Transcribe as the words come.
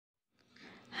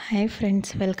Hi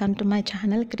friends, welcome to my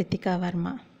channel Kritika Varma.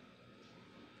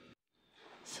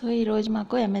 So ఈరోజు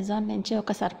మాకు Amazon నుంచి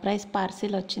ఒక సర్ప్రైజ్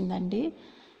పార్సిల్ వచ్చిందండి.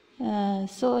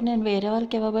 సో నేను వేరే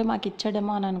వాళ్ళకి ఇవ్వబోయి మాకు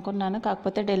ఇచ్చాడేమో అని అనుకున్నాను,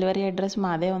 కాకపోతే డెలివరీ అడ్రస్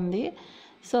మాదే ఉంది.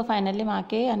 సో ఫైనల్లీ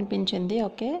మాకే అనిపించింది.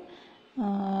 ఓకే,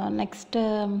 నెక్స్ట్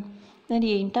నేను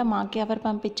ఏంటో మాకు ఎవరు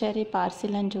పంపించారు ఈ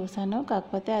పార్సిల్ అని చూశాను.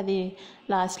 కాకపోతే అది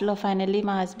లాస్ట్లో ఫైనల్లీ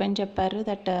మా హస్బెండ్ చెప్పారు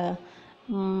దట్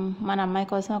మన అమ్మాయి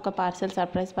కోసం ఒక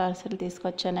సర్ప్రైజ్ పార్సిల్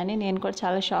తీసుకొచ్చానని. నేను కూడా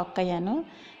చాలా షాక్ అయ్యాను,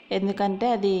 ఎందుకంటే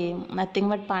అది నథింగ్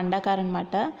బట్ పాండా కార్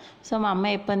అనమాట. సో మా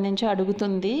అమ్మాయి ఎప్పటి నుంచో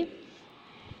అడుగుతుంది,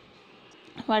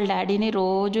 వాళ్ళ డాడీని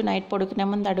రోజు నైట్ పడుకునే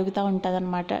ముందు అడుగుతూ ఉంటుంది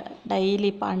అనమాట,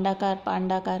 డైలీ పాండా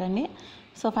కార్ అని.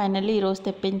 సో ఫైనల్లీ ఈరోజు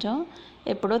తెప్పించాం.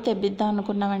 ఎప్పుడో తెప్పిద్దాం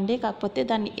అనుకున్నామండి, కాకపోతే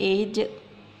దాని ఏజ్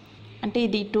అంటే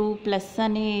ఇది 2+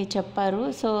 అని చెప్పారు.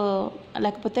 సో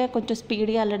లేకపోతే కొంచెం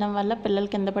స్పీడ్గా వెళ్ళడం వల్ల పిల్లలు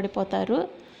కింద పడిపోతారు.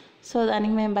 సో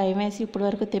దానికి మేము భయం వేసి ఇప్పటి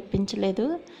వరకు తెప్పించలేదు.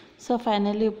 సో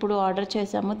ఫైనల్లీ ఇప్పుడు ఆర్డర్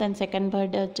చేసాము, దాని సెకండ్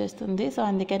బర్త్డే వచ్చేస్తుంది. సో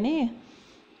అందుకని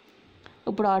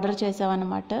ఇప్పుడు ఆర్డర్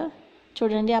చేసామన్నమాట.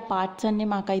 చూడండి, ఆ పార్ట్స్ అన్నీ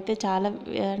మాకైతే చాలా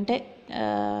అంటే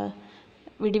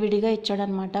విడివిడిగా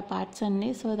ఇచ్చాడనమాట పార్ట్స్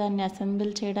అన్నీ. సో దాన్ని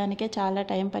అసెంబుల్ చేయడానికే చాలా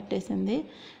టైం పట్టేసింది.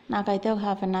 నాకైతే ఒక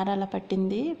 1/2 hour అలా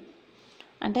పట్టింది.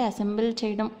 అంటే అసెంబుల్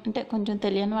చేయడం అంటే కొంచెం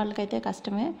తెలియని వాళ్ళకైతే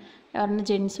కష్టమే, ఎవరైనా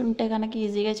జెంట్స్ ఉంటే కనుక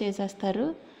ఈజీగా చేసేస్తారు.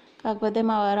 కాకపోతే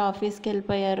మా వారు ఆఫీస్కి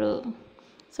వెళ్ళిపోయారు,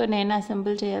 సో నేను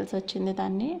అసెంబుల్ చేయాల్సి వచ్చింది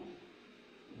దాన్ని.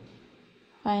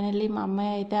 ఫైనల్లీ మా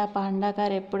అమ్మాయి అయితే ఆ పాండా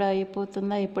కార్ ఎప్పుడు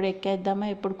అయిపోతుందా, ఎప్పుడు ఎక్కేద్దామా,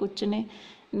 ఎప్పుడు కూర్చుని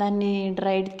దాన్ని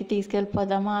రైడ్కి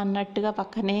తీసుకెళ్ళిపోదామా అన్నట్టుగా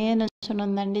పక్కనే నుంచుని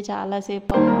ఉందండి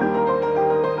చాలాసేపు.